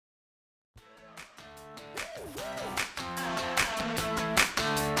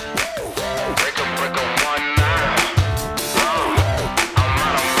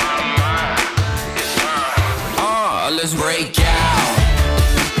break out.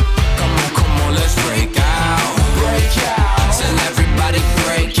 Come on, let's break out. Break out. Tell everybody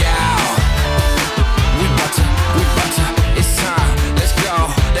break out. We bout to, it's time. Let's go,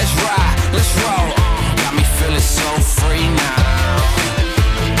 let's ride, let's roll. Got me feeling so free now.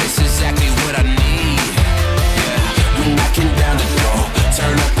 It's exactly what I need. Yeah, we knocking down the door.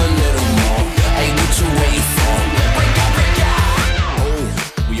 Turn up a little more. Hey, what you waiting for? Break out, break out.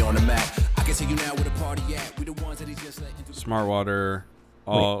 Oh, we on the map. I can see you now where the party at. We the ones that he's just letting do. Smart water,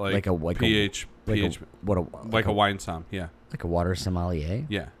 all like a pH, like a wine som. Yeah. Like a water sommelier?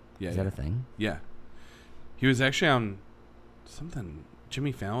 Yeah. Is that a thing? Yeah. He was actually on something,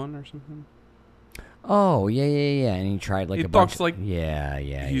 Jimmy Fallon or something. Oh, yeah. And he tried like he a bunch. Like yeah.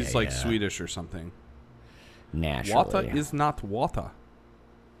 He's like Swedish or something. Naturally. Water is not water.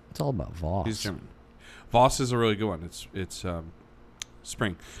 It's all about Voss. He's German. Voss is a really good one. It's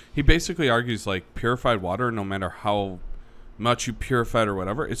spring. He basically argues like purified water, no matter how much you purify it or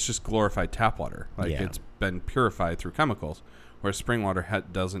whatever, it's just glorified tap water. Like it's been purified through chemicals, whereas spring water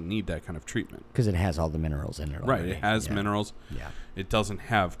doesn't need that kind of treatment. Because it has all the minerals in it already. Right, it has minerals. Yeah. It doesn't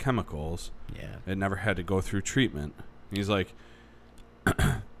have chemicals. Yeah. It never had to go through treatment. And he's like,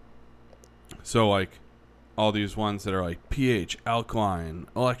 so like all these ones that are like pH, alkaline,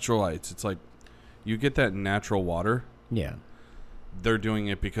 electrolytes, it's like you get that in natural water. Yeah. They're doing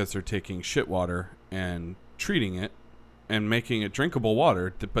it because they're taking shit water and treating it and making it drinkable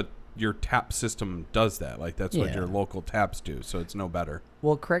water, but your tap system does that. Like that's what your local taps do, so it's no better.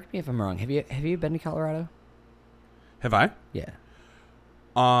 Well, correct me if I'm wrong. Have you been to Colorado? Have I? Yeah.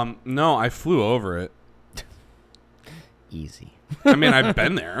 No, I flew over it. Easy. I mean, I've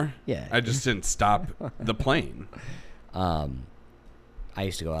been there. Yeah. I just didn't stop the plane. I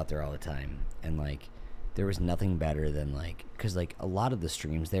used to go out there all the time, and like there was nothing better than like, because like a lot of the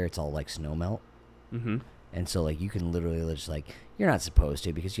streams there, it's all like snow melt. Mm-hmm. And so like you can literally just like, you're not supposed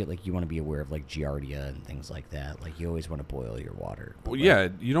to, because you want to be aware of like giardia and things like that. Like you always want to boil your water. Well, yeah,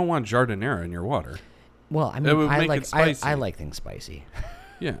 you don't want jardinera in your water. Well, I mean, I like things spicy.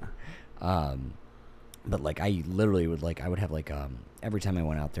 Yeah. But like I literally would like, I would have like every time I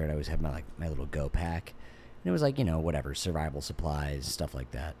went out there, I'd always have my little go pack, and it was like, whatever, survival supplies, stuff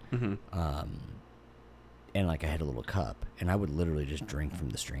like that. Mm-hmm. And like I had a little cup, and I would literally just drink from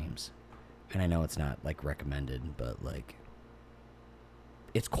the streams. And I know it's not like recommended, but like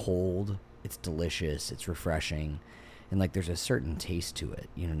it's cold, it's delicious, it's refreshing, and like there's a certain taste to it.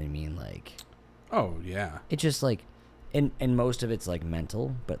 You know what I mean? Like, oh yeah, it just like, and most of it's like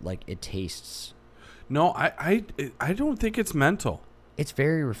mental, but like it tastes. No, I don't think it's mental. It's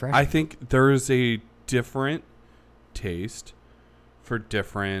very refreshing. I think there is a different taste for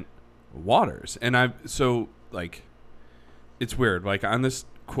different waters, and so like it's weird. Like on this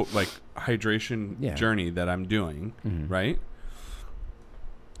like hydration journey that I'm doing, right?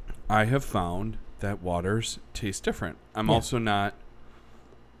 I have found that waters taste different. I'm also not,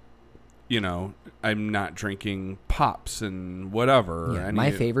 I'm not drinking pops and whatever. Yeah,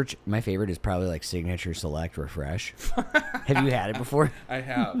 my favorite is probably like Signature Select Refresh. Have you had it before? I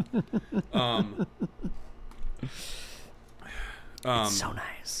have. It's so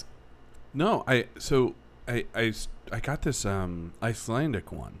nice. No, I got this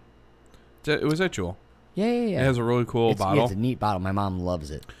Icelandic one. It was at Jewel. Yeah. It has a really cool bottle. Yeah, it's a neat bottle. My mom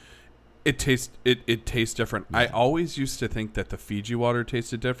loves it. It tastes different. Yeah. I always used to think that the Fiji water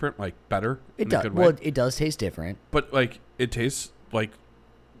tasted different, like better. It does. Well, it does taste different. But like it tastes like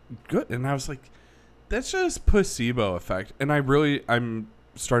good, and I was like, that's just placebo effect. And I'm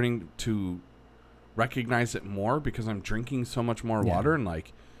starting to recognize it more because I'm drinking so much more water, and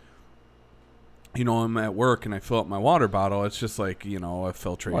like, I'm at work and I fill up my water bottle. It's just like, a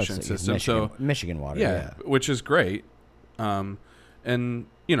filtration system. Michigan water. Yeah, which is great. And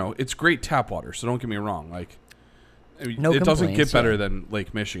it's great tap water. So don't get me wrong. Like, it doesn't get better than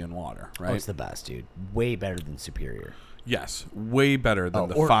Lake Michigan water, right? Oh, it's the best, dude. Way better than Superior. Yes, way better than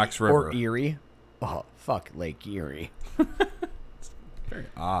the Fox River or Erie. Oh, fuck Lake Erie. It's very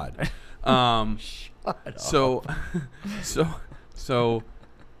odd. Shut up. So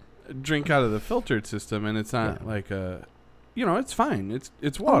drink out of the filtered system, and it's not like a, it's fine.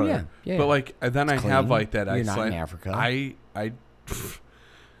 It's water. Oh, yeah. But like then I have like that. You're not in Africa.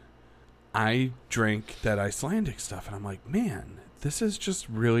 I drank that Icelandic stuff, and I'm like, man, this is just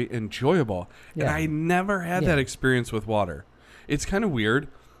really enjoyable. Yeah. And I never had that experience with water. It's kind of weird.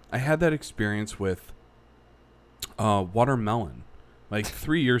 I had that experience with watermelon, like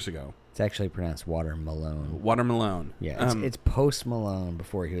 3 years ago. It's actually pronounced Watermelon. Watermelon. Yeah, it's Post Malone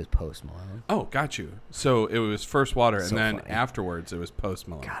before he was Post Malone. Oh, got you. So it was first water, and then funny. afterwards it was Post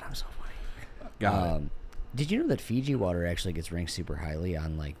Malone. God, I'm so funny. Got it. Did you know that Fiji water actually gets ranked super highly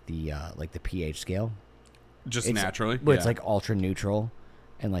on like the pH scale? Just It's, naturally. But it's like ultra neutral,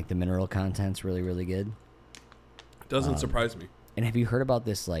 and like the mineral content's really really good. Doesn't surprise me. And have you heard about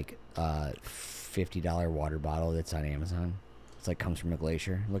this like $50 water bottle that's on Amazon? It's like comes from a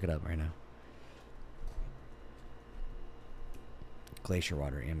glacier. Look it up right now. Glacier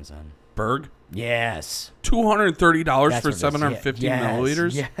water, Amazon. Berg? Yes. $230 That's for what it is. 750 Yes,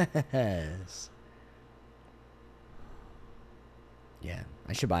 milliliters? Yes. Yeah,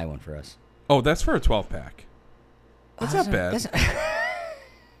 I should buy one for us. Oh, that's for a 12-pack. That's not bad. That's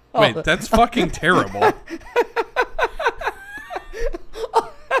Wait, that's fucking terrible.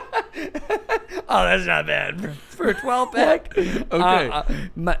 Oh, that's not bad for a 12-pack.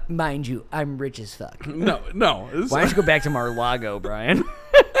 Okay. Mind you, I'm rich as fuck. No. Why don't you go back to Mar-a-Lago, Brian?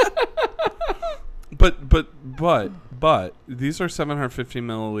 But these are 750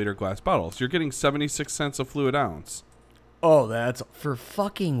 milliliter glass bottles. You're getting 76 cents a fluid ounce. Oh, that's for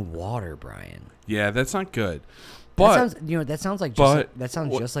fucking water, Brian. Yeah, that's not good. But That sounds like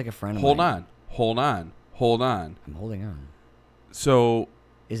just like a friend of mine. Hold on. I'm holding on. So,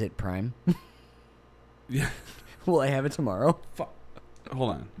 Is it Prime? yeah. Will I have it tomorrow?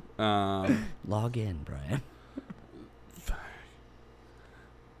 Hold on. Log in, Brian.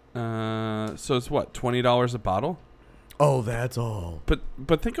 So it's what, $20 a bottle? Oh, that's all.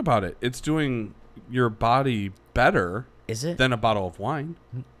 But think about it. It's doing your body better. Is it? Than a bottle of wine.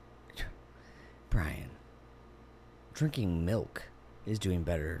 Brian, drinking milk is doing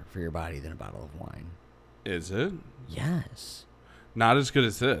better for your body than a bottle of wine. Is it? Yes. Not as good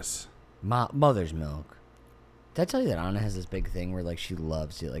as this. Mother's milk. Did I tell you that Anna has this big thing where like she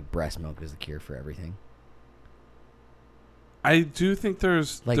loves it, like breast milk is the cure for everything? I do think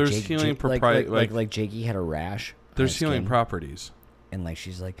there's healing properties. Like Jakey had a rash. There's healing properties. And like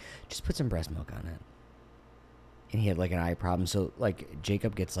she's like, just put some breast milk on it. And he had like an eye problem, so like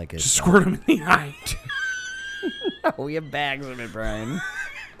Jacob gets like a just squirt him in the eye. No, we have bags of it, Brian.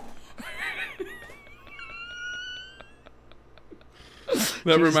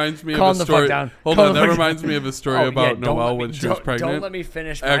 That reminds me of calm a the story. fuck down. Hold Calm on, the that fuck reminds down. me of a story Oh, about yeah, Noelle when she was pregnant. Don't let me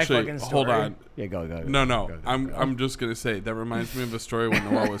finish my Actually, fucking story. hold on. Yeah, go. No. Go. I'm just gonna say that reminds me of a story when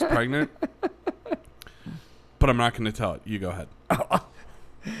Noelle was pregnant. But I'm not gonna tell it. You go ahead.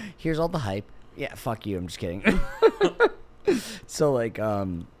 Here's all the hype. Yeah, fuck you. I'm just kidding. So like,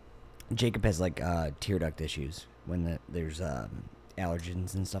 Jacob has like tear duct issues when there's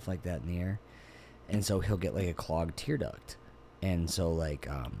allergens and stuff like that in the air, and so he'll get like a clogged tear duct, and so like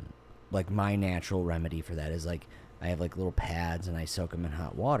my natural remedy for that is like I have like little pads and I soak them in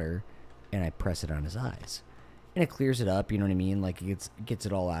hot water, and I press it on his eyes, and it clears it up. You know what I mean? Like it gets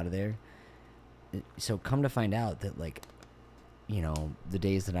it all out of there. So come to find out that like, you know, the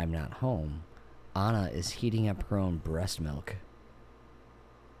days that I'm not home, Anna is heating up her own breast milk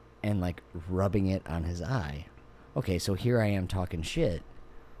and like rubbing it on his eye. Okay, so here I am talking shit.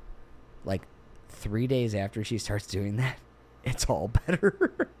 Like 3 days after she starts doing that, it's all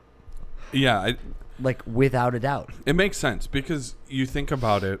better. Yeah, like without a doubt. it makes sense because you think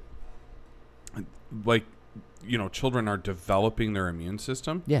about it. Like, you know, children are developing their immune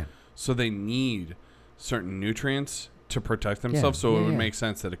system. Yeah. So they need certain nutrients to protect themselves. So it would make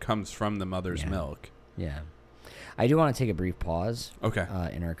sense that it comes from the mother's milk. Yeah. I do want to take a brief pause. Okay.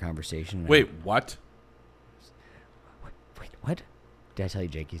 In our conversation. Wait, what? Wait, what? Did I tell you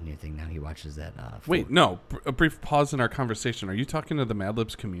Jakey's new thing now? He watches that. Wait, no. A brief pause in our conversation. Are you talking to the Mad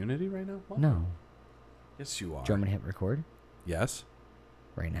Libs community right now? What? No. Yes, you are. Do you want me to hit record Yes.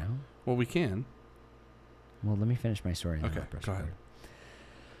 right now? Well, we can. Well, let me finish my story. And then Okay, I'll press go ahead.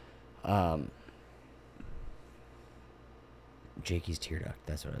 record. Jakey's tear duct.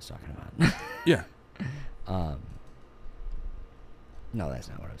 That's what I was talking about. Yeah. No, that's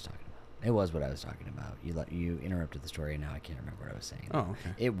not what I was talking about. It was what I was talking about. You interrupted the story, and now I can't remember what I was saying. Oh,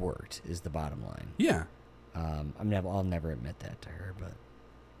 okay. It worked. Is the bottom line. Yeah. I'll never admit that to her, but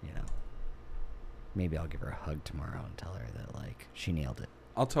you know, maybe I'll give her a hug tomorrow and tell her that like she nailed it.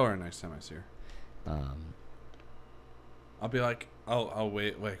 I'll tell her next time I see her. I'll be like, I'll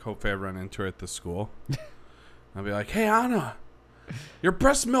wait. Like, hopefully I run into her at the school. I'll be like, hey, Anna, your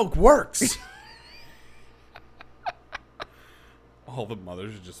breast milk works. All the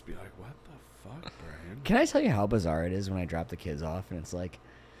mothers would just be like, what the fuck, Brian? Can I tell you how bizarre it is when I drop the kids off and it's like,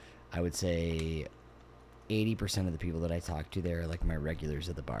 I would say 80% of the people that I talk to there are like my regulars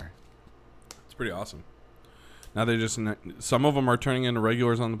at the bar. It's pretty awesome. Now some of them are turning into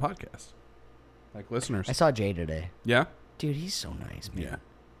regulars on the podcast. Like listeners. I saw Jay today. Yeah? Dude, he's so nice, man. Yeah.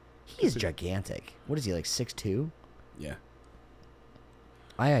 He's gigantic. What is he, like 6'2"? Yeah.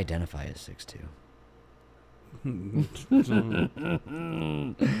 I identify as 6'2". It's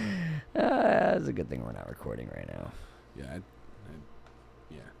a good thing we're not recording right now. Yeah.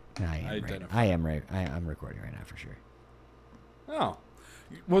 I'm recording right now for sure. Oh.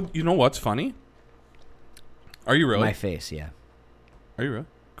 Well, you know what's funny? Are you really? My face, yeah. Are you really?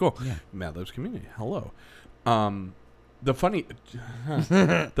 Cool. Yeah. Mad Libs community. Hello. The funny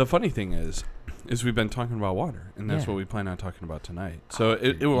thing is we've been talking about water, and that's what we plan on talking about tonight. So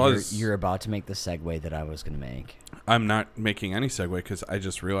it was. You're about to make the segue that I was going to make. I'm not making any segue because I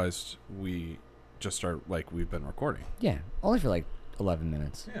just realized we just start we've been recording. Yeah, only for 11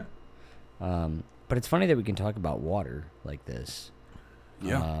 minutes. Yeah. But it's funny that we can talk about water like this.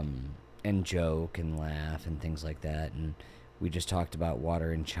 Yeah. And joke and laugh and things like that. And we just talked about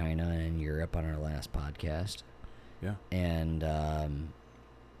water in China and Europe on our last podcast. Yeah. And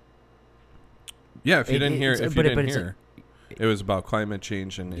yeah, if you didn't hear, it was about climate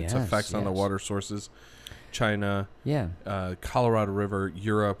change and its Yes, effects on the yes. water sources. China, yeah, Colorado River,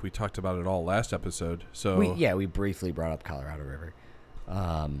 Europe. We talked about it all last episode. So we briefly brought up Colorado River.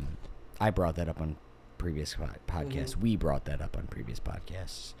 I brought that up on previous podcasts. We brought that up on previous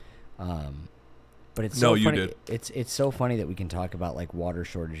podcasts. But it's so funny. Did. It's so funny that we can talk about water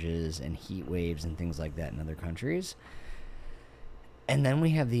shortages and heat waves and things like that in other countries. And then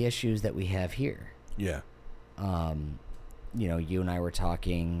we have the issues that we have here. Yeah. You and I were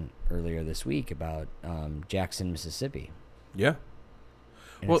talking earlier this week about Jackson, Mississippi. Yeah.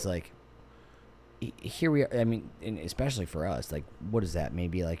 And it's here we are. I mean, and especially for us, what is that?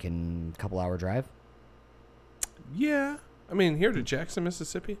 Maybe in a couple-hour drive? Yeah. I mean, here to Jackson,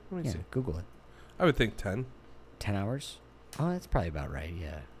 Mississippi. Let me see. Google it. I would think 10. 10 hours? Oh, that's probably about right,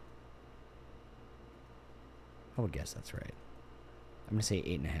 yeah. I would guess that's right. I'm going to say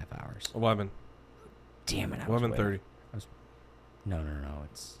 8.5 hours. 11. Damn it. 11:30. No.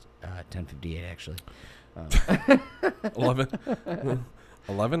 It's 10:58, actually.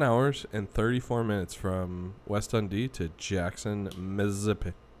 11 hours and 34 minutes from West Dundee to Jackson,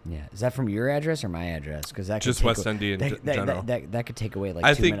 Mississippi. Yeah. Is that from your address or my address? Because that just West Dundee in general. That could take away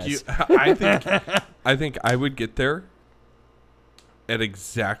 2 minutes. I think I would get there at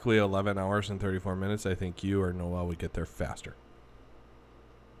exactly 11 hours and 34 minutes. I think you or Noel would get there faster.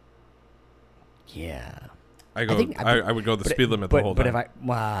 Yeah. I would go the speed limit the whole time.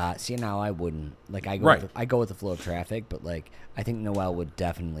 But see, now I wouldn't. I go with the flow of traffic, but I think Noel would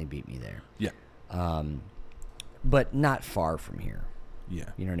definitely beat me there. Yeah. But not far from here. Yeah.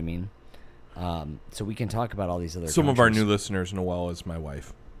 You know what I mean? So we can talk about all these other Some of our new listeners, Noel is my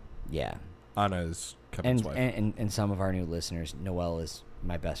wife. Yeah. Anna is Kevin's wife. And some of our new listeners, Noel is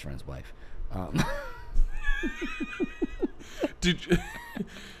my best friend's wife.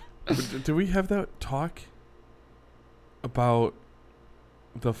 Did we have that talk about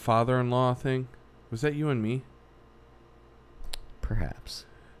the father-in-law thing? Was that you and me? Perhaps.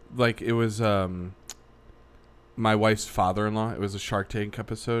 It was my wife's father-in-law. It was a Shark Tank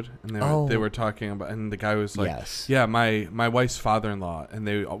episode, and they were talking about, and the guy was like, yes. "Yeah, my wife's father-in-law," and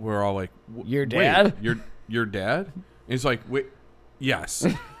they were all like, "Your dad? Wait, your dad?" And he's like, "Wait, yes."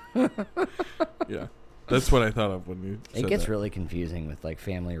 Yeah, that's what I thought of when you said it gets that. really confusing with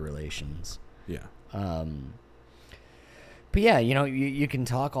family relations. Yeah. But yeah, you can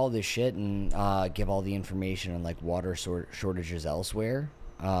talk all this shit and give all the information on water shortages elsewhere.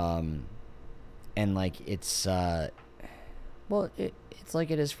 And it's it's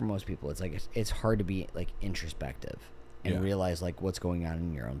like it is for most people. It's it's hard to be introspective and realize what's going on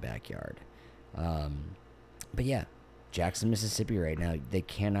in your own backyard. But yeah, Jackson, Mississippi right now, they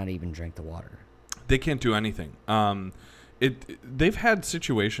cannot even drink the water. They can't do anything. They've had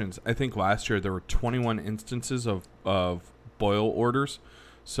situations. I think last year there were 21 instances of boil orders.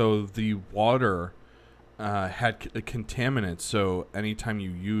 So the water had contaminants. So anytime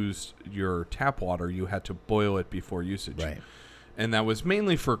you used your tap water, you had to boil it before usage. Right. And that was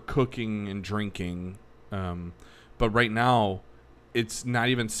mainly for cooking and drinking. But right now, it's not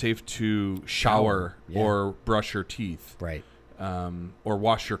even safe to shower or brush your teeth. Right. Or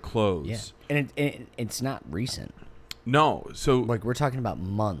wash your clothes. Yeah. And it's not recent. No. So we're talking about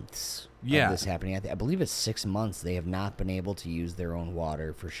months of this happening. I believe it's 6 months they have not been able to use their own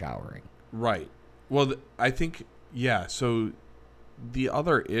water for showering. Right. Well, I think, so the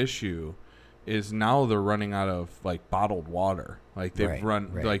other issue is now they're running out of, bottled water. They're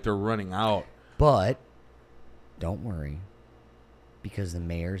running out. But don't worry, because the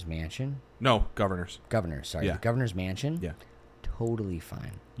mayor's mansion... No, governor's. Governor's, sorry. Yeah. The governor's mansion? Yeah. Totally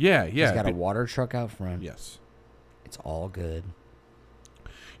fine. Yeah. He's got a water truck out front. Yes. It's all good.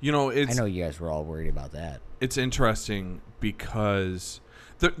 I know you guys were all worried about that. It's interesting because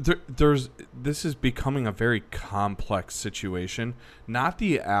This is becoming a very complex situation. Not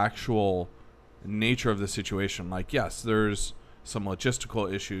the actual nature of the situation. Like, yes, there's some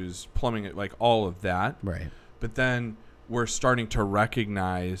logistical issues, plumbing, like all of that. Right. But then we're starting to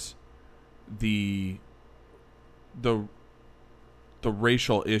recognize the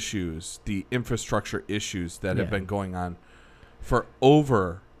racial issues, the infrastructure issues that have been going on for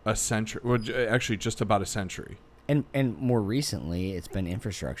over a century, well, actually just about a century. And more recently, it's been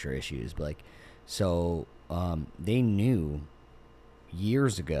infrastructure issues. Like, so they knew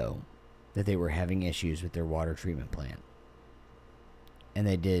years ago that they were having issues with their water treatment plant, and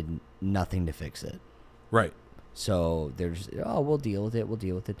they did nothing to fix it. Right. So there's, we'll deal with it. We'll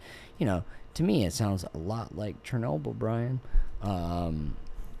deal with it. You know, to me, it sounds a lot like Chernobyl, Brian,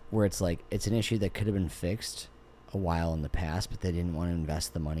 where it's like it's an issue that could have been fixed a while in the past, but they didn't want to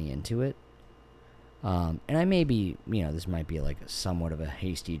invest the money into it. And I may be, this might be like somewhat of a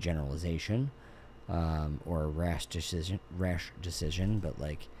hasty generalization, or a rash decision, but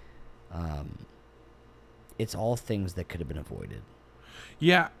like, it's all things that could have been avoided.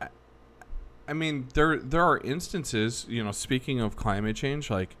 Yeah. I mean, there are instances, speaking of climate change,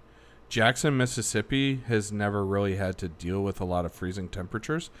 like Jackson, Mississippi has never really had to deal with a lot of freezing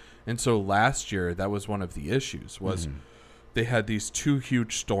temperatures. And so last year, that was one of the issues, was they had these 2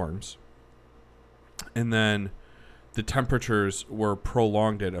 huge storms. And then the temperatures were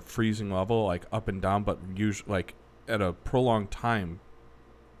prolonged at a freezing level, like up and down, but usually like at a prolonged time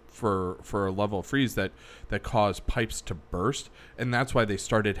for a level of freeze that caused pipes to burst. And that's why they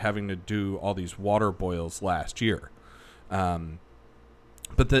started having to do all these water boils last year.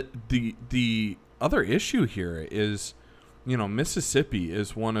 But the other issue here is, Mississippi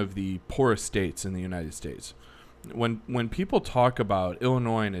is one of the poorest states in the United States. When people talk about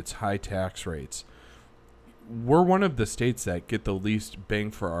Illinois and its high tax rates, we're one of the states that get the least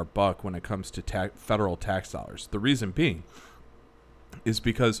bang for our buck when it comes to federal tax dollars. The reason being is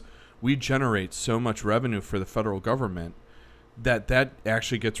because we generate so much revenue for the federal government that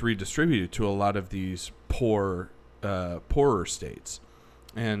actually gets redistributed to a lot of these poorer states.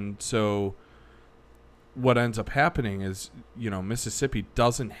 And so what ends up happening is, Mississippi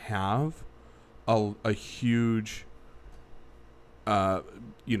doesn't have a huge,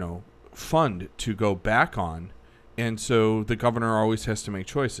 fund to go back on. And so the governor always has to make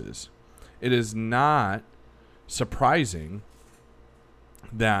choices. It is not surprising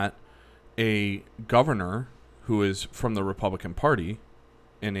that a governor who is from the Republican Party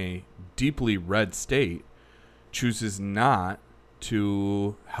in a deeply red state chooses not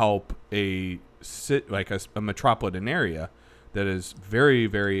to help a metropolitan area that is very,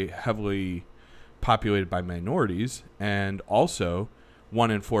 very heavily populated by minorities, and also 1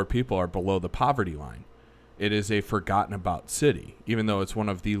 in 4 people are below the poverty line. It is a forgotten about city, even though it's one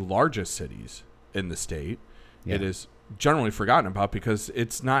of the largest cities in the state. Yeah. It is generally forgotten about because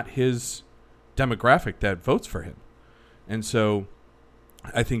it's not his demographic that votes for him. And so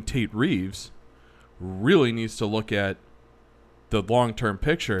I think Tate Reeves really needs to look at the long-term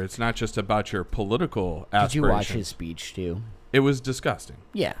picture. It's not just about your political aspirations. Did you watch his speech too? It was disgusting.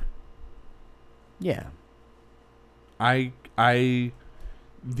 Yeah. Yeah.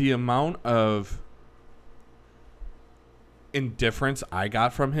 The amount of indifference I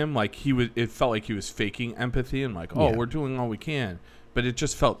got from him, like it felt like he was faking empathy and like, we're doing all we can, but it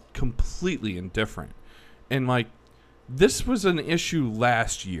just felt completely indifferent. And like, this was an issue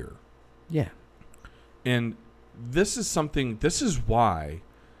last year. Yeah. And this is why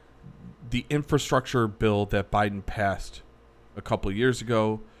the infrastructure bill that Biden passed a couple of years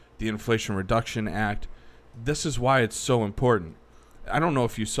ago, the Inflation Reduction Act, this is why it's so important. I don't know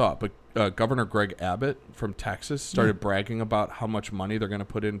if you saw it, but Governor Greg Abbott from Texas started bragging about how much money they're going to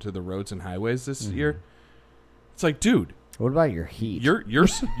put into the roads and highways this year. It's like, dude, what about your heat?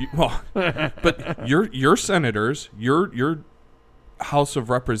 But your senators, your House of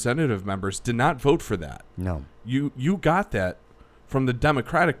Representative members did not vote for that. No. You got that from the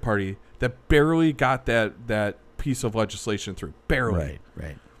Democratic Party that barely got that piece of legislation through. Barely.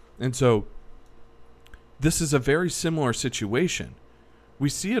 Right. And so this is a very similar situation. We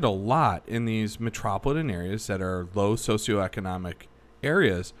see it a lot in these metropolitan areas that are low socioeconomic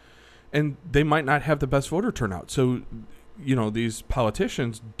areas, and they might not have the best voter turnout. So, these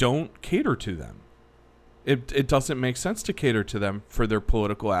politicians don't cater to them. It doesn't make sense to cater to them for their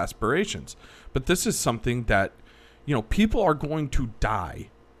political aspirations. But this is something that, people are going to die.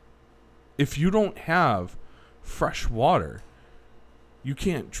 If you don't have fresh water, you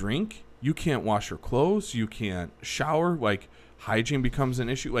can't drink, you can't wash your clothes, you can't shower, like hygiene becomes an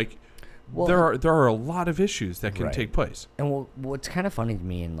issue. Like Well, there are a lot of issues that can right. take place. And what's kind of funny to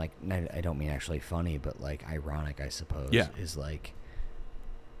me, and like, I don't mean actually funny, but like ironic, I suppose, Yeah. is like,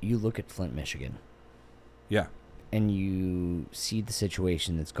 you look at Flint, Michigan, Yeah. and you see the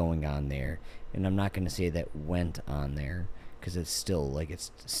situation that's going on there, and I'm not going to say that went on there because it's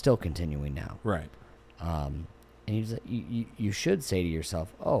still continuing now. Right. And you should say to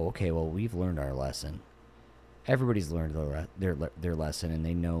yourself, oh, okay, well, we've learned our lesson. Everybody's learned their lesson, and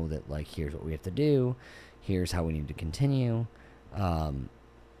they know that, like, here's what we have to do, here's how we need to continue,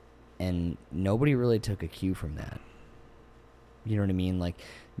 and nobody really took a cue from that. You know what I mean? Like,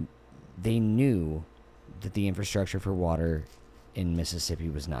 they knew that the infrastructure for water in Mississippi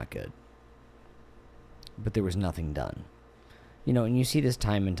was not good, but there was nothing done. You know, and you see this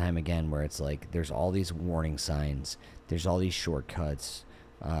time and time again where it's like there's all these warning signs, there's all these shortcuts,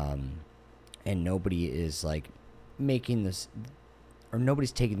 and nobody is like making this, or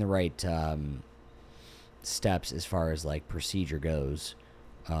nobody's taking the right steps as far as like procedure goes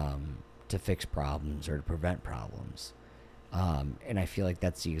to fix problems or to prevent problems. And I feel like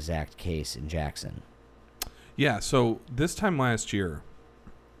that's the exact case in Jackson. Yeah, so this time last year,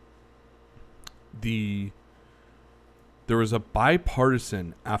 there was a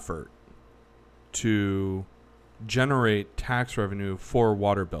bipartisan effort to generate tax revenue for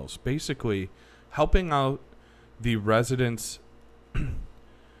water bills, basically helping out the residents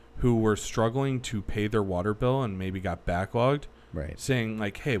who were struggling to pay their water bill and maybe got backlogged. Right. Saying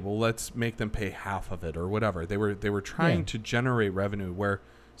like, hey, well, let's make them pay half of it or whatever. They were trying to generate revenue where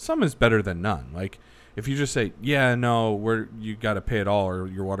some is better than none. Like, if you just say, yeah, no, you got to pay it all or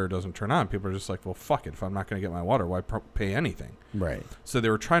your water doesn't turn on, people are just like, well, fuck it. If I'm not going to get my water, why pay anything? Right. So they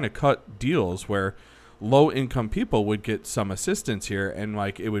were trying to cut deals where low-income people would get some assistance here and,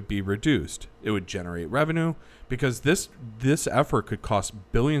 like, it would be reduced. It would generate revenue because this effort could cost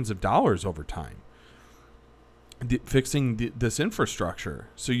billions of dollars over time. Fixing this infrastructure.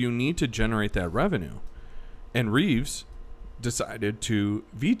 So you need to generate that revenue. And Reeves decided to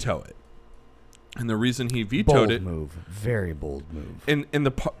veto it. And the reason he vetoed it... Bold move. Very bold move. And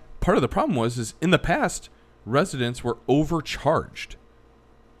the part of the problem is in the past, residents were overcharged.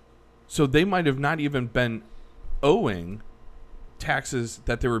 So they might have not even been owing taxes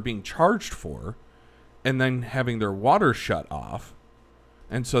that they were being charged for and then having their water shut off.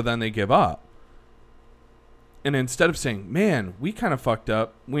 And so then they give up. And instead of saying, man, we kind of fucked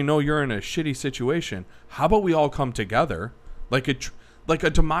up, we know you're in a shitty situation, how about we all come together like a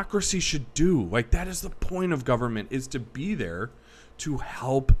democracy should do? Like, that is the point of government, is to be there to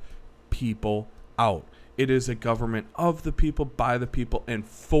help people out. It is a government of the people, by the people, and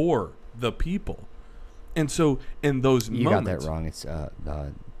for the people. And so in those moments... You got that wrong. It's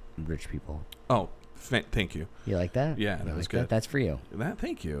rich people. Oh, thank you. You like that? Yeah, that was good. That's for you.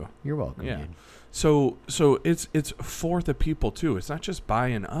 Thank you. You're welcome, yeah. dude. So it's for the people too. It's not just by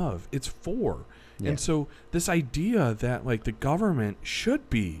and of. It's for. Yeah. And so this idea that, like, the government should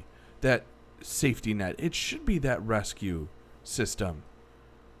be that safety net. It should be that rescue system.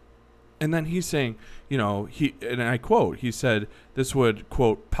 And then he's saying, you know, and I quote, he said this would,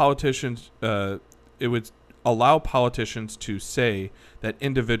 quote, politicians, it would allow politicians to say that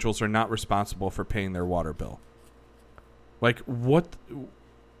individuals are not responsible for paying their water bill. Like, what?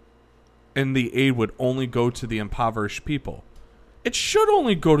 And the aid would only go to the impoverished people. It should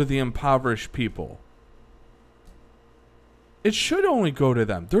only go to the impoverished people. It should only go to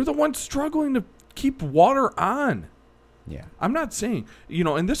them. They're the ones struggling to keep water on. Yeah. I'm not saying, you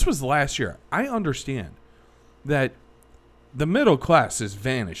know, and this was last year. I understand that the middle class is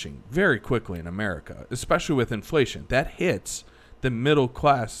vanishing very quickly in America, especially with inflation. That hits the middle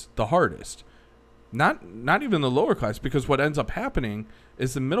class the hardest. Not even the lower class, because what ends up happening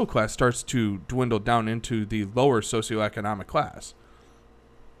is the middle class starts to dwindle down into the lower socioeconomic class.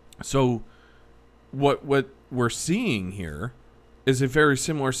 So what we're seeing here is a very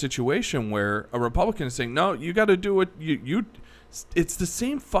similar situation where a Republican is saying, no, you got to do what you it's the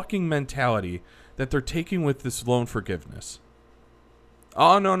same fucking mentality that they're taking with this loan forgiveness.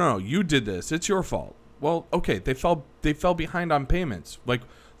 Oh, no, you did this. It's your fault. Well, okay, they fell behind on payments. Like,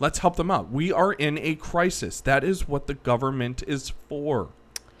 let's help them out. We are in a crisis. That is what the government is for,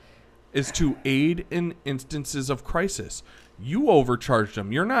 is to aid in instances of crisis. You overcharged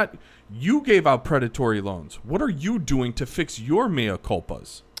them. You gave out predatory loans. What are you doing to fix your mea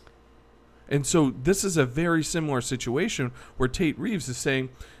culpas? And so this is a very similar situation where Tate Reeves is saying,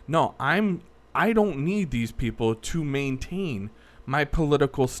 no, I don't need these people to maintain my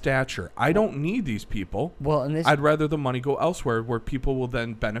political stature. I don't need these people. Well, and I'd rather the money go elsewhere where people will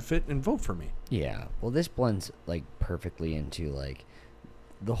then benefit and vote for me. Yeah. Well, this blends, like, perfectly into, like,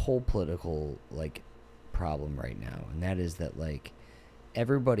 the whole political like problem right now, and that is that like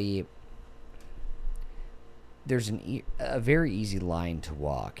everybody, there's a very easy line to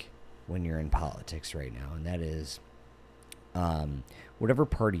walk when you're in politics right now, and that is whatever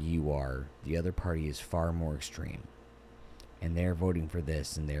party you are, the other party is far more extreme, and they're voting for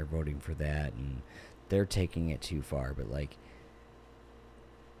this and they're voting for that, and they're taking it too far. But like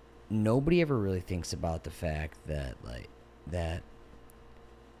nobody ever really thinks about the fact that like that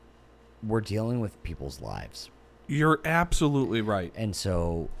we're dealing with people's lives. You're absolutely right. And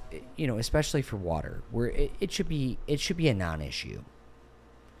so, you know, especially for water, where it should be a non-issue.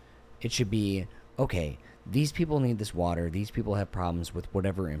 It should be, okay, these people need this water. These people have problems with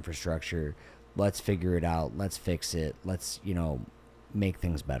whatever infrastructure. Let's figure it out. Let's fix it. Let's, you know, make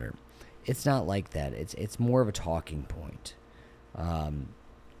things better. It's not like that. It's more of a talking point. And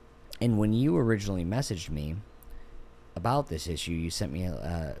when you originally messaged me about this issue, you sent me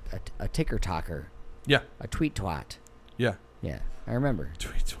a ticker talker. Yeah. A tweet twat. Yeah. Yeah, I remember.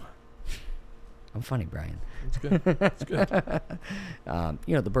 Tweet twat. I'm funny, Brian. It's good. It's good.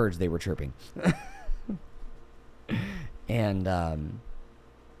 You know, the birds, they were chirping. And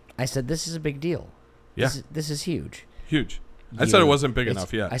I said, this is a big deal. Yeah. This is huge. Huge. I said it wasn't big It's-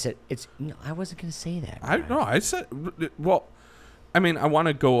 enough yet. I said, no, I wasn't going to say that. I Brian. no, I said, well, I mean, I want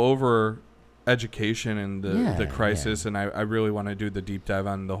to go over education and the crisis, and I really want to do the deep dive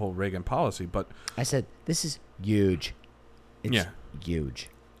on the whole Reagan policy, but I said, this is huge. It's huge.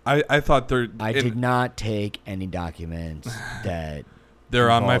 I thought I did not take any documents that they're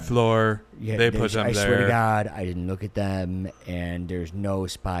on my involved- floor. Yeah, they put them I there. swear to God, I didn't look at them, and there's no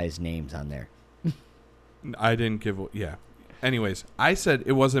spies' names on there. I didn't give. Yeah. Anyways, I said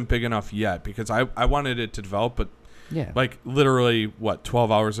it wasn't big enough yet because I wanted it to develop, but Yeah. like literally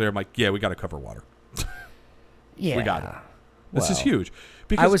 12 hours later, I'm like, yeah, we got to cover water. Yeah. We got it. This is Well, huge.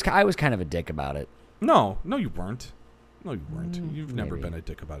 Because I was kind of a dick about it. No, you weren't. No, you weren't. You've never maybe. been a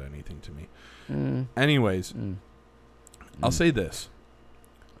dick about anything to me. Anyways, I'll say this.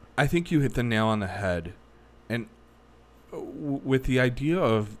 I think you hit the nail on the head, and with the idea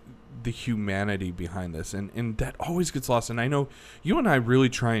of the humanity behind this, and that always gets lost. And I know you and I really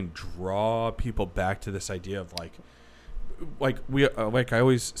try and draw people back to this idea of like we like I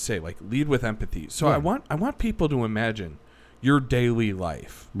always say, like, lead with empathy. So Yeah. I want people to imagine your daily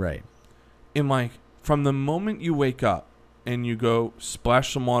life, Right. in like from the moment you wake up and you go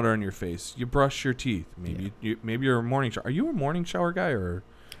splash some water on your face, you brush your teeth, maybe you're a morning shower. Are you a morning shower guy or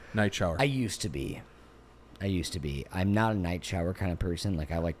night shower? I used to be. I'm not a night shower kind of person.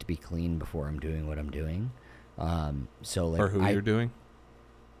 Like, I like to be clean before I'm doing what I'm doing. So like, or who you're doing?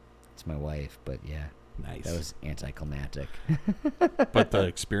 It's my wife, but yeah. Nice. That was anticlimactic. But the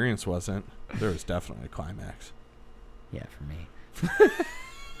experience wasn't. There was definitely a climax. Yeah, for me.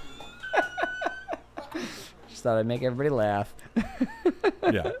 Just thought I'd make everybody laugh.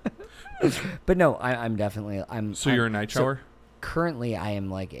 Yeah. But no, I'm definitely So you're a night shower? Currently, I am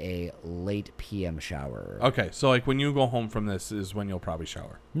like a late PM shower. Okay, so like when you go home from this is when you'll probably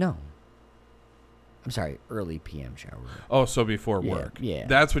shower. No. I'm sorry, early PM shower. Oh, so before Yeah, work. yeah.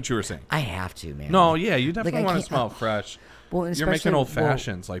 That's what you were saying. I have to, man. No, yeah, you definitely I want to can't- smell fresh. Well, and You're making especially- old well,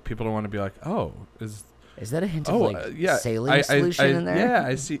 fashions. Like, people don't want to be like, oh, is Is that a hint of like yeah, saline solution in there? Yeah,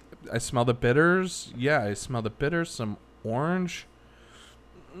 I see. I smell the bitters. Yeah, I smell the bitters. Some orange.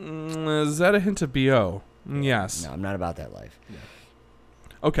 Is that a hint of BO? Yes. No, I'm not about that life.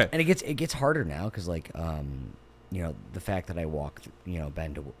 Okay. And it gets harder now because like you know, the fact that I walk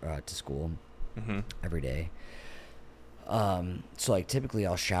Ben to school every day. So like typically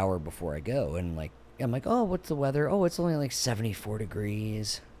I'll shower before I go, and like I'm like, oh, what's the weather? Oh, it's only like 74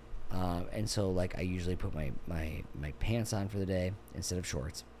 degrees. And so like I usually put my pants on for the day instead of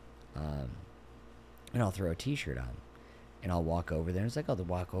shorts, and I'll throw a t-shirt on, and I'll walk over there. And it's like, oh, the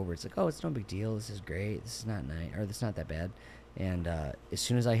walk over, it's like, oh, it's no big deal. This is great. This is not nice, or this is not that bad. And as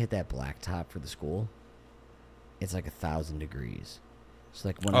soon as I hit that black top for the school, it's like 1,000 degrees. So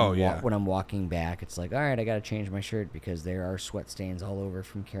like when I'm walking back, it's like, all right, I got to change my shirt because there are sweat stains all over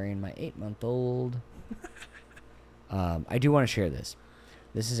from carrying my 8-month-old. I do want to share this.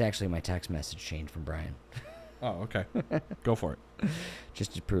 This is actually my text message chain from Brian. Oh, okay. Go for it.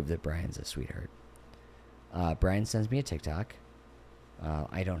 Just to prove that Brian's a sweetheart. Brian sends me a TikTok.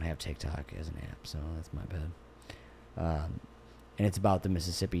 I don't have TikTok as an app, so that's my bad. And it's about the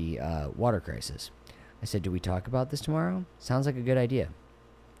Mississippi water crisis. I said, do we talk about this tomorrow? Sounds like a good idea.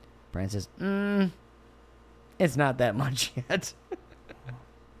 Brian says, it's not that much yet.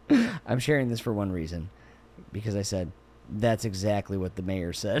 I'm sharing this for one reason. Because I said, that's exactly what the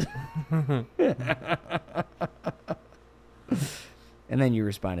mayor said. And then you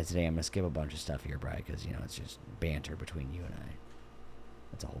responded today. I'm gonna skip a bunch of stuff here, Brian, because it's just banter between you and I.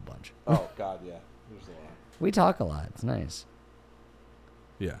 That's a whole bunch. Oh God, yeah. There's a lot. We talk a lot. It's nice.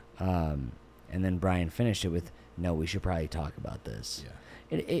 Yeah. And then Brian finished it with, "No, we should probably talk about this."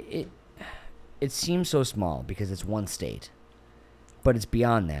 Yeah. It seems so small because it's one state, but it's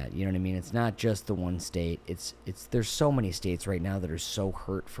beyond that. You know what I mean? It's not just the one state. It's there's so many states right now that are so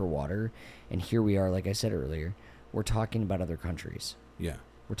hurt for water, and here we are. Like I said earlier, we're talking about other countries. Yeah.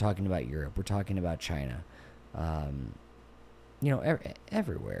 We're talking about Europe. We're talking about China.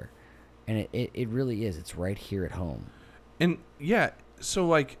 Everywhere, and it really is. It's right here at home. And yeah, so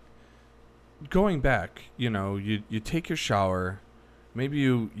like going back, you take your shower, maybe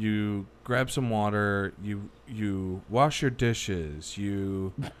you grab some water, you wash your dishes,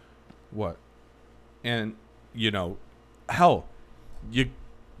 what? And hell, you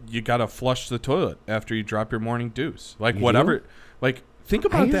gotta flush the toilet after you drop your morning deuce. Like You whatever. do? Like think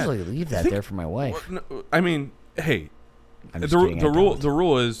about I that. usually leave that there for my wife. I mean, hey, I'm just kidding, I don't. the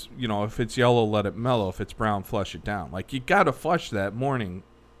rule is, if it's yellow, let it mellow. If it's brown, flush it down. Like you gotta flush that morning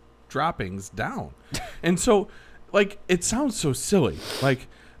droppings down. And so, like, it sounds so silly. Like,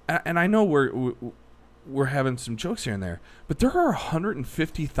 and I know we're having some jokes here and there, but there are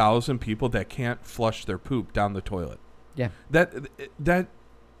 150,000 people that can't flush their poop down the toilet. Yeah.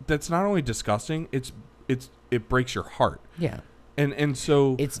 That's not only disgusting. It breaks your heart. Yeah. And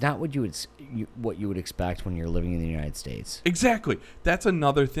so It's not what you would expect when you're living in the United States. exactly. That's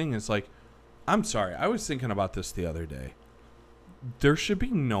another thing. Is like, I'm sorry. I was thinking about this the other day. There should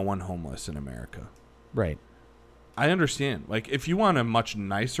be no one homeless in America. Right. I understand. Like, if you want a much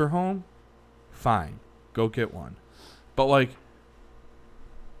nicer home, fine, go get one. But like,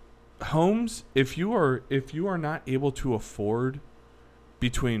 homes, if you are not able to afford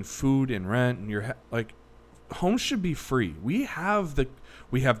between food and rent and your like, homes should be free. We have the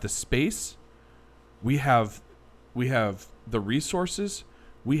space, we have the resources,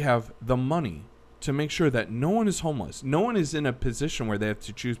 we have the money to make sure that no one is homeless. No one is in a position where they have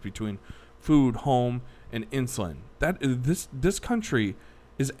to choose between food, home, and insulin. This country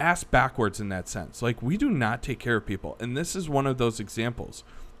is ass backwards in that sense. Like, we do not take care of people, and this is one of those examples.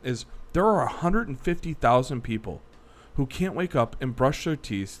 Is there are 150,000 people who can't wake up and brush their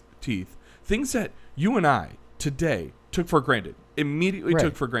teeth, things that you and I today took for granted, immediately Right.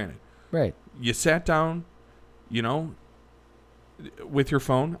 took for granted. Right. You sat down, with your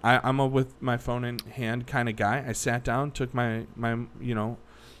phone. I'm a with my phone in hand kind of guy. I sat down, took my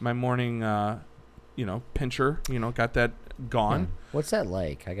morning, pincher, got that gone. Yeah. What's that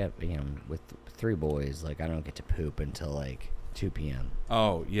like? I got, with 3 boys, like, I don't get to poop until like 2 p.m.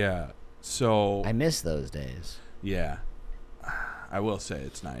 Oh yeah. So I miss those days. yeah, I will say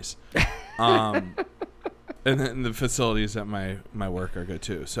it's nice. And then the facilities at my work are good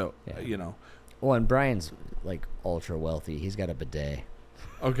too. So Yeah. Well, and Brian's like ultra wealthy. He's got a bidet.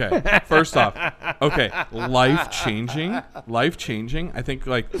 Okay. First off, okay, life changing. I think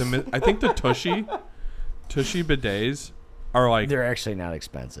the Tushy bidets are like, They're actually not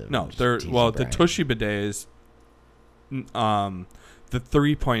expensive. no, Just they're teasing the Brian. Tushy bidets. The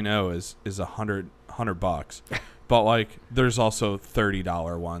 3.0 is $100, but like there's also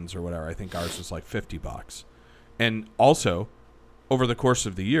 $30 ones or whatever. I think ours was like $50, and also over the course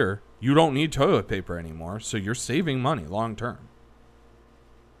of the year, you don't need toilet paper anymore, so you're saving money long term.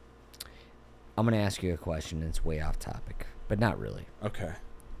 I'm going to ask you a question. It's way off topic, but not really. Okay.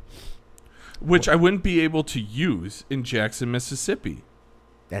 Which I wouldn't be able to use in Jackson, Mississippi.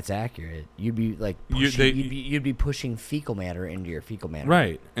 That's accurate. You'd be like you'd be pushing fecal matter into your fecal matter.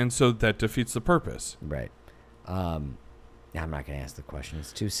 Right. And so that defeats the purpose. Right. I'm not going to ask the question.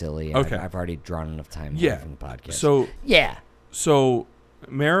 It's too silly. Okay. I've already drawn enough time away Yeah. from the podcast. So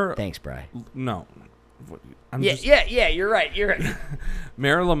Mayor Thanks, Bri. No. Yeah, you're right.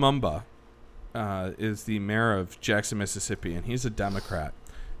 Mayor Lumumba is the mayor of Jackson, Mississippi, and he's a Democrat.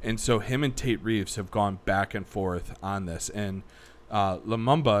 And so him and Tate Reeves have gone back and forth on this. And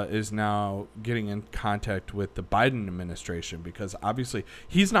Lumumba is now getting in contact with the Biden administration because obviously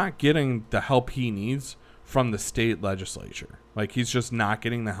he's not getting the help he needs from the state legislature. Like, he's just not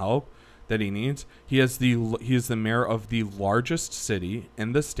getting the help that he needs. He is the mayor of the largest city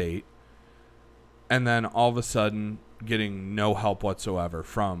in the state, and then all of a sudden getting no help whatsoever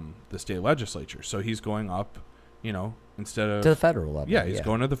from the state legislature. So he's going up, instead of To the federal level. yeah, he's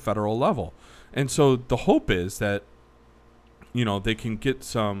going to the federal level. And so the hope is that, they can get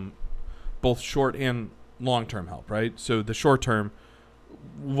some both short and long-term help, right? So the short term,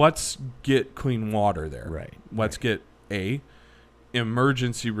 let's get clean water there. Right. Let's get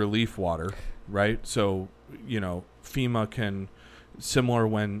emergency relief water, right? So, FEMA can similar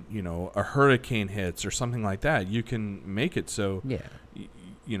when, you know, a hurricane hits or something like that. You can make it so, Yeah.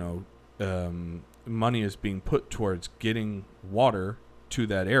 you know, money is being put towards getting water to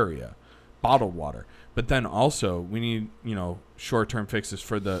that area, bottled water. But then also we need, you know, short-term fixes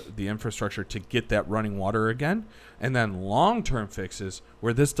for the infrastructure to get that running water again, and then long-term fixes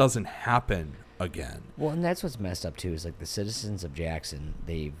where this doesn't happen again. Well, and that's what's messed up too, is like the citizens of Jackson,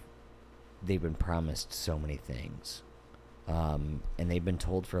 they've been promised so many things. And they've been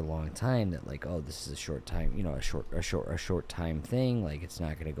told for a long time that, like, oh, this is a short time, you know, a short time thing, like it's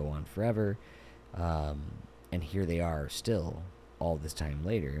not going to go on forever. And here they are still all this time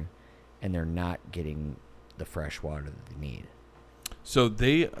later, and they're not getting the fresh water that they need. So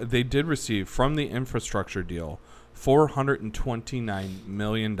they did receive from the infrastructure deal $429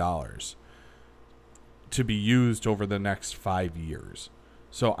 million to be used over the next 5 years.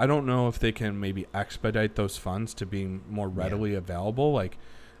 So I don't know if they can maybe expedite those funds to being more readily available. Like,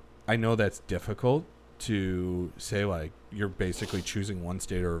 I know that's difficult to say, like, you're basically choosing one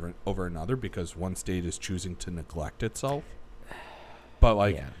state over another because one state is choosing to neglect itself. But,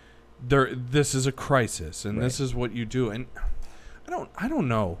 like, this is a crisis, and this is what you do. And I don't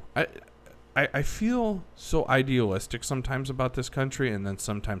know. I feel so idealistic sometimes about this country, and then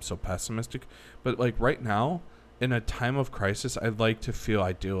sometimes so pessimistic. But, like, right now, in a time of crisis, I'd like to feel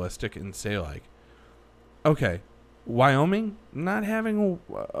idealistic and say, like, okay, Wyoming not having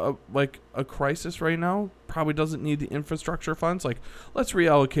a crisis right now probably doesn't need the infrastructure funds. Like, let's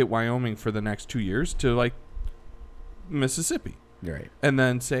reallocate Wyoming for the next 2 years to, like, Mississippi. Right. And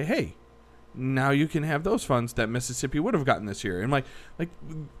then say, hey, now you can have those funds that Mississippi would have gotten this year. And like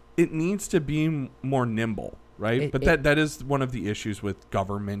it needs to be more nimble, right? But that is one of the issues with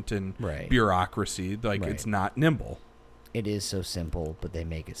government and bureaucracy. Like, it's not nimble. It is so simple, but they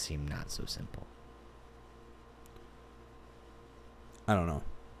make it seem not so simple. I don't know.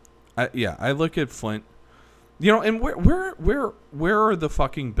 I look at Flint, you know, and where are the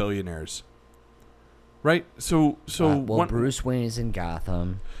fucking billionaires? Right, so Bruce Wayne is in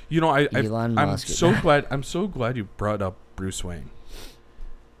Gotham. You know, Elon Musk. I'm so glad you brought up Bruce Wayne.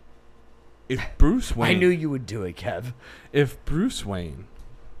 If Bruce Wayne, I knew you would do it, Kev. If Bruce Wayne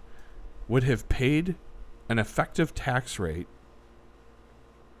would have paid an effective tax rate,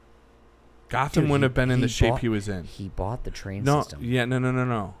 Gotham wouldn't have been in the shape he was in. He bought the train system. Yeah,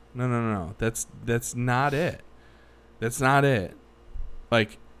 no. That's not it. That's not it.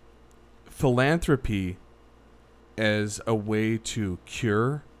 Like, philanthropy as a way to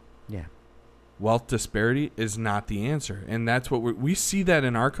cure wealth disparity is not the answer. And that's what we see that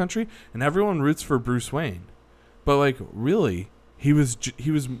in our country, and everyone roots for Bruce Wayne. But, like, really, he was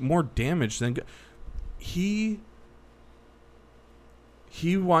more damaged than he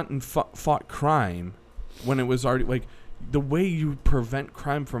went and fought crime when it was already, like, the way you prevent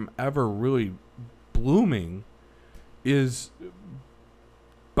crime from ever really blooming is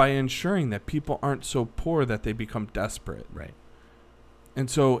by ensuring that people aren't so poor that they become desperate. Right. And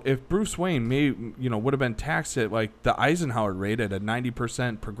so if Bruce Wayne would have been taxed at, like, the Eisenhower rate at a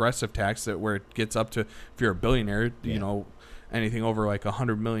 90% progressive tax, that where it gets up to, if you're a billionaire, you know, anything over like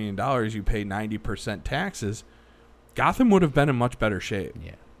 $100 million, you pay 90% taxes, Gotham would have been in much better shape.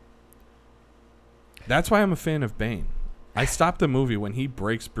 Yeah. That's why I'm a fan of Bane. I stopped the movie when he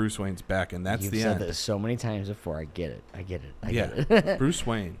breaks Bruce Wayne's back, and that's the end. You've said this so many times before. I get it. I get it. Bruce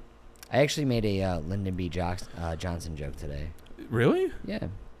Wayne. I actually made a Lyndon B. Johnson joke today. Really? Yeah.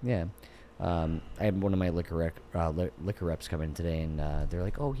 I had one of my liquor reps come in today, and they're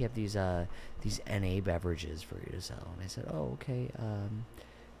like, "Oh, we have these NA beverages for you to sell." And I said, "Oh, okay.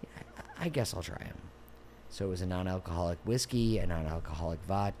 I guess I'll try them." So it was a non-alcoholic whiskey, a non-alcoholic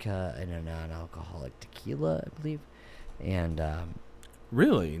vodka, and a non-alcoholic tequila, I believe. And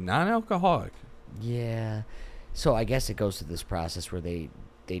really, non-alcoholic? Yeah. So I guess it goes through this process where they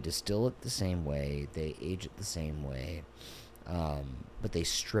distill it the same way, they age it the same way, but they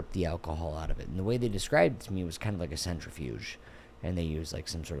strip the alcohol out of it. And the way they described it to me was kind of like a centrifuge, and they use like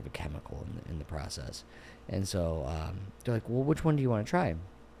some sort of a chemical in the process. And so they're like, "Well, which one do you want to try?"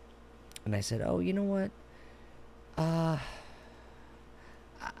 And I said, "Oh, you know what? I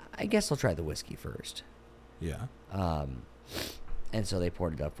guess I'll try the whiskey first." Yeah. And so they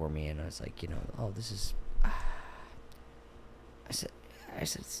poured it up for me, and I was like, "Oh, this is." I said,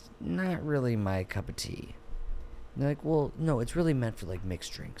 "It's not really my cup of tea." And they're like, "Well, no, it's really meant for like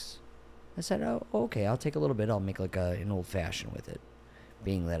mixed drinks." I said, "Oh, okay, I'll take a little bit. I'll make like an old fashioned with it,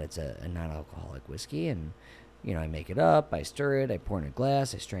 being that it's a non-alcoholic whiskey." And I make it up, I stir it, I pour it in a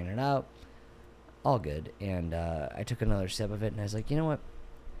glass, I strain it out, all good. And I took another sip of it, and I was like, "You know what?"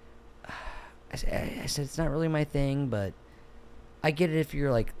 I said, "It's not really my thing, but I get it if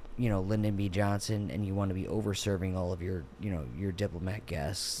you're like, Lyndon B. Johnson and you want to be over serving all of your, your diplomat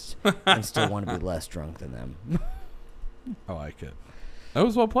guests and still want to be less drunk than them. I like it. That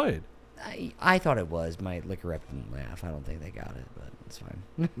was well played. I thought it was. My liquor rep didn't laugh. I don't think they got it, but it's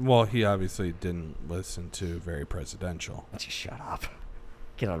fine. Well, he obviously didn't listen to Very Presidential. Just shut up.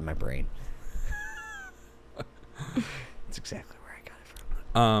 Get out of my brain. That's exactly where I got it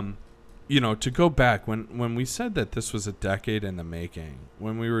from. To go back when we said that this was a decade in the making,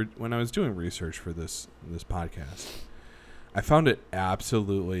 when I was doing research for this podcast, I found it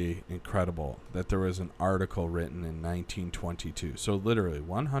absolutely incredible that there was an article written in 1922, so literally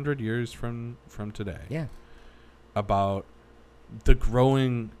 100 years from today. Yeah. About the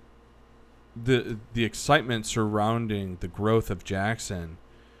growing the excitement surrounding the growth of Jackson.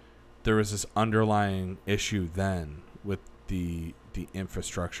 There was this underlying issue then with the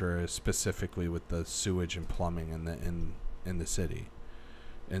infrastructure, specifically with the sewage and plumbing in the city.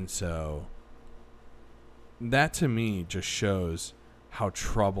 And so that to me just shows how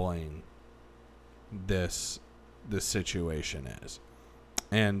troubling this situation is.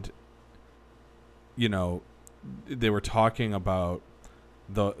 And they were talking about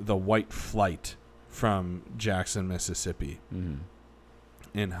the white flight from Jackson, Mississippi. Mm-hmm.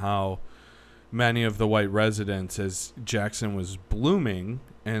 And how many of the white residents, as Jackson was blooming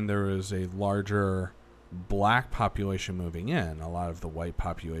and there was a larger black population moving in, a lot of the white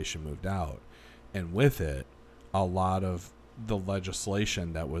population moved out. And with it, a lot of the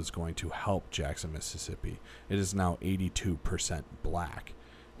legislation that was going to help Jackson, Mississippi. It is now 82% black.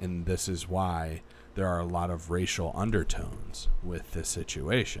 And this is why there are a lot of racial undertones with this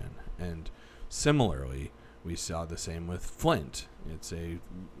situation. And similarly, we saw the same with Flint. It's a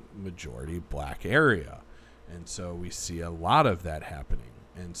majority black area. And so we see a lot of that happening.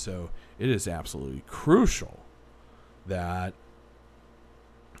 And so it is absolutely crucial that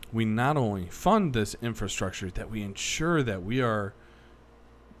we not only fund this infrastructure, that we ensure that we are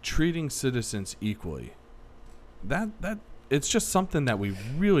treating citizens equally. That it's just something that we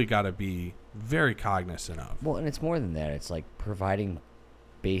really got to be very cognizant of. Well, and it's more than that. It's like providing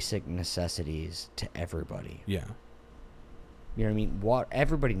basic necessities to everybody. Yeah. You know what I mean?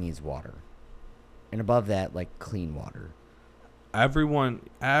 Everybody needs water. And above that, like clean water. Everyone,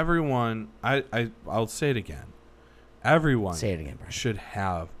 I'll say it again. Everyone Say it again, Brian. should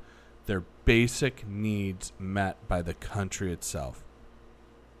have their basic needs met by the country itself.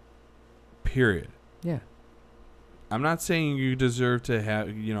 Period. Yeah. I'm not saying you deserve to have,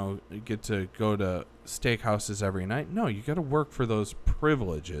 get to go to steakhouses every night. No, you got to work for those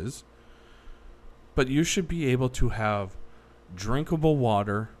privileges. But you should be able to have drinkable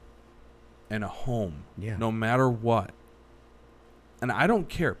water and a home, no matter what. And I don't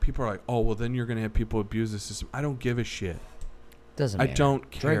care. People are like, oh, well, then you're going to have people abuse the system. I don't give a shit. Doesn't matter. I don't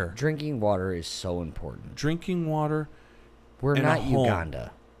care. Drinking water is so important. Drinking water. We're and not a home.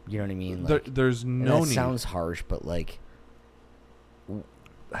 Uganda. You know what I mean? Like, there's no that need. sounds harsh, but like,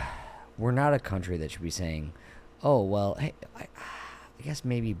 we're not a country that should be saying, oh, well, hey, I guess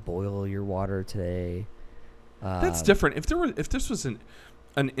maybe boil your water today. That's different. If this was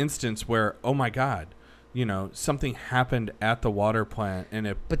an instance where, oh my God, something happened at the water plant and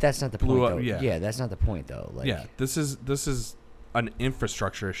it but that's not the blew point, up. though. Yeah, that's not the point, though. Like, yeah, this is an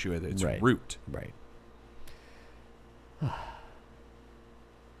infrastructure issue at its root. Right.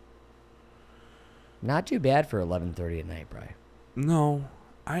 Not too bad for 11:30 at night, Bri. No,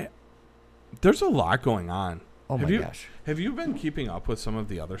 there's a lot going on. Oh my gosh. Have you been keeping up with some of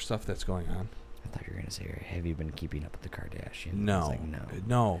the other stuff that's going on? I thought you were going to say, have you been keeping up with the Kardashians? No. Like,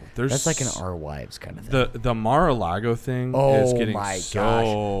 no. That's like an Our Wives kind of thing. The Mar-a-Lago thing is getting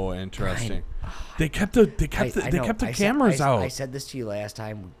so interesting. Brian, they kept the cameras out. I said this to you last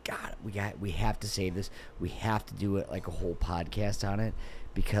time. We have to save this. We have to do it like a whole podcast on it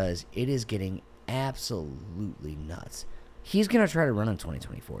because it is getting absolutely nuts. He's going to try to run in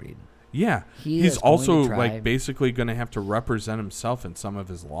 2024, dude. Yeah. He's also like basically going to have to represent himself in some of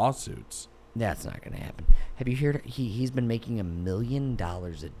his lawsuits. That's not going to happen. Have you heard he's been making $1 million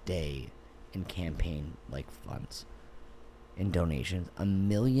a day in campaign like funds, in donations? $1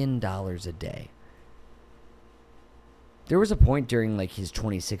 million a day. There was a point during like his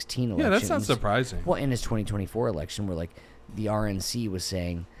 2016 election. Yeah, that's not surprising. Well, in his 2024 election, where like the RNC was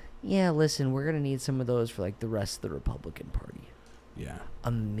saying, "Yeah, listen, we're going to need some of those for like the rest of the Republican Party." Yeah.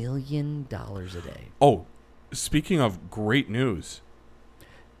 $1 million a day. Oh, speaking of great news.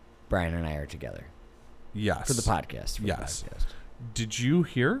 Brian and I are together. Yes. For the podcast. Yes. Did you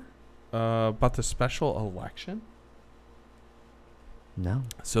hear about the special election? No.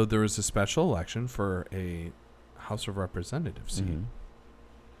 So there was a special election for a House of Representatives seat Mm-hmm.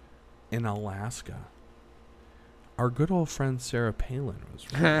 in Alaska. Our good old friend Sarah Palin was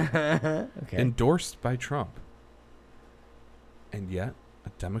running, endorsed by Trump. And yet, a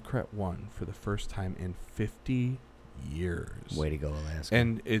Democrat won for the first time in 50 years. Way to go, Alaska.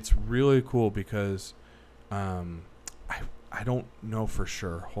 And it's really cool because I don't know for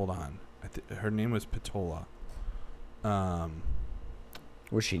sure. Hold on. Her name was Patola.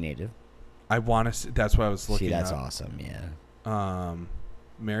 Was she native? I want to. That's what I was looking. See, that's up. awesome. Yeah.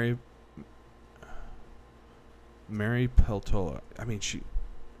 Mary Peltola. I mean,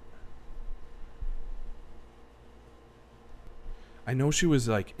 I know she was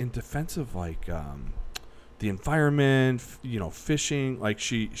like in defense of like the environment, fishing. Like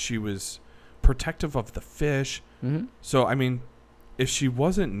she was protective of the fish. Mm-hmm. So I mean, if she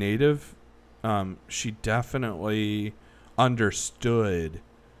wasn't native, she definitely understood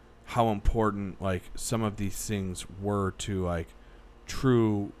how important like some of these things were to like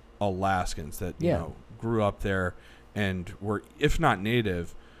true Alaskans that grew up there and were, if not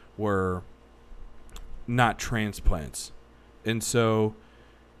native, were not transplants. And so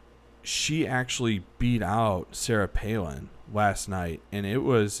she actually beat out Sarah Palin last night, and it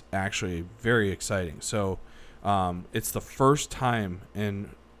was actually very exciting. So it's the first time in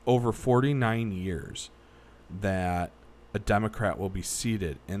over 49 years that a Democrat will be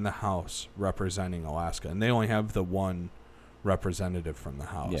seated in the House representing Alaska. And they only have the one representative from the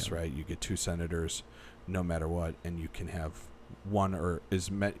House, right? You get 2 senators no matter what, and you can have one or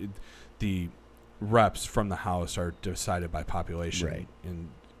the reps from the House are decided by population, right? And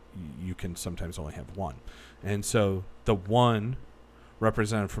you can sometimes only have one. And so the one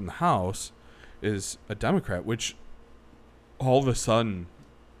representative from the House is a Democrat, which all of a sudden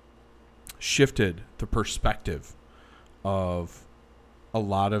shifted the perspective of a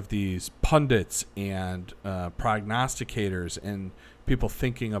lot of these pundits and prognosticators and people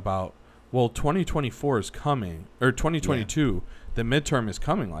thinking about, well, 2024 is coming, or 2022, the midterm is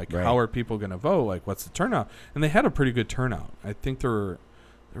coming. Like, how are people going to vote? Like, what's the turnout? And they had a pretty good turnout. I think there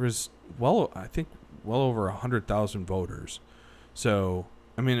was well over 100,000 voters. So,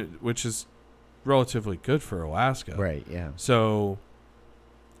 I mean, which is relatively good for Alaska. Right, yeah. So,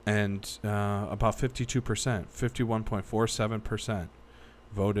 and about 52%, 51.47%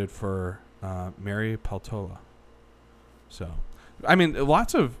 voted for Mary Peltola. So, I mean,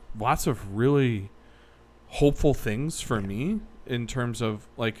 lots of really hopeful things for me in terms of,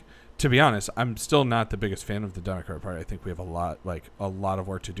 like, to be honest, I'm still not the biggest fan of the Democrat Party. I think we have a lot of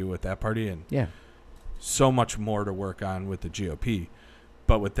work to do with that party, and so much more to work on with the GOP.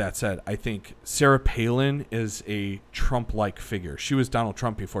 But with that said, I think Sarah Palin is a Trump-like figure. She was Donald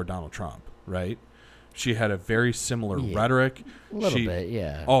Trump before Donald Trump, right? She had a very similar rhetoric. A little bit,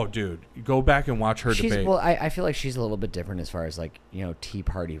 yeah. Oh, dude, go back and watch her debate. Well, I feel like she's a little bit different as far as, like, Tea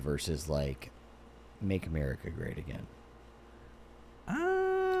Party versus, like, Make America Great Again.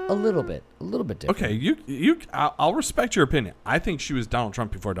 A little bit different. Okay, I'll respect your opinion. I think she was Donald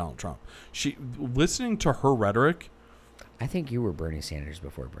Trump before Donald Trump. Listening to her rhetoric. I think you were Bernie Sanders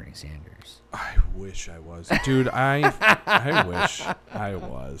before Bernie Sanders. I wish I was, dude. I wish I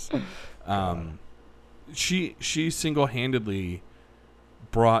was. She single-handedly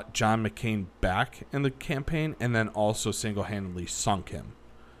brought John McCain back in the campaign, and then also single-handedly sunk him.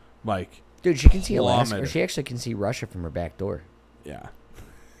 Like, dude, she can see Alaska. Or she actually can see Russia from her back door. Yeah.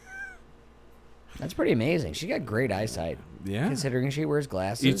 That's pretty amazing. She got great eyesight. Yeah. Considering she wears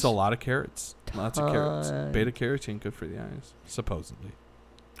glasses. Eats a lot of carrots. Lots of carrots. Beta carotene, good for the eyes, supposedly.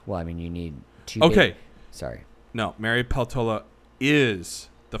 Well, I mean, you need 2 Okay. Sorry. No, Mary Peltola is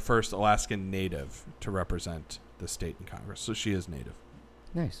the first Alaskan native to represent the state in Congress. So she is native.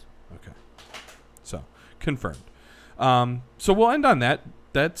 Nice. Okay. So, confirmed. So we'll end on that.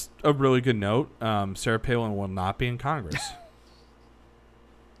 That's a really good note. Sarah Palin will not be in Congress.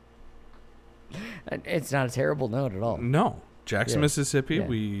 It's not a terrible note at all. No. Jackson, Mississippi, Yeah.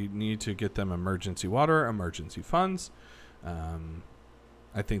 we need to get them emergency water, emergency funds.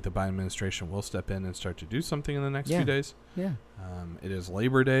 I think the Biden administration will step in and start to do something in the next few days. Yeah. It is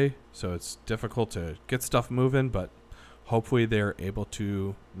Labor Day, so it's difficult to get stuff moving, but hopefully they're able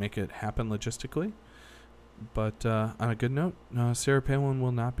to make it happen logistically. But on a good note, Sarah Palin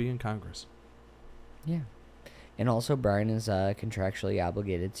will not be in Congress. Yeah. And also, Brian is contractually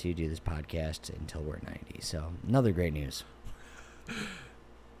obligated to do this podcast until we're 90. So, another great news.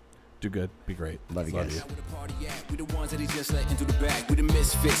 Do good. Be great. Love you guys. We the ones that he just let into the back. We the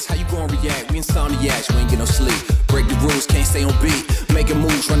misfits. How you gonna react? We insomniacs. We ain't get no sleep. Break the rules. Can't stay on beat. Making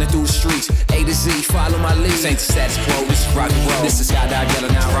moves. Running through the streets. A to Z. Follow my lead. This ain't the status quo. This is rock and roll. This is Skydive Yellow.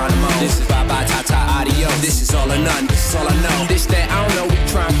 Now Ronimo. This is bye bye. Ta ta. Adios. This is all or none, this is all I know. This that I don't know, we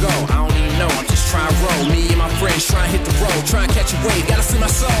try and go. I don't even know, I'm just trying to roll. Me and my friends trying to hit the road, trying to catch a wave. Got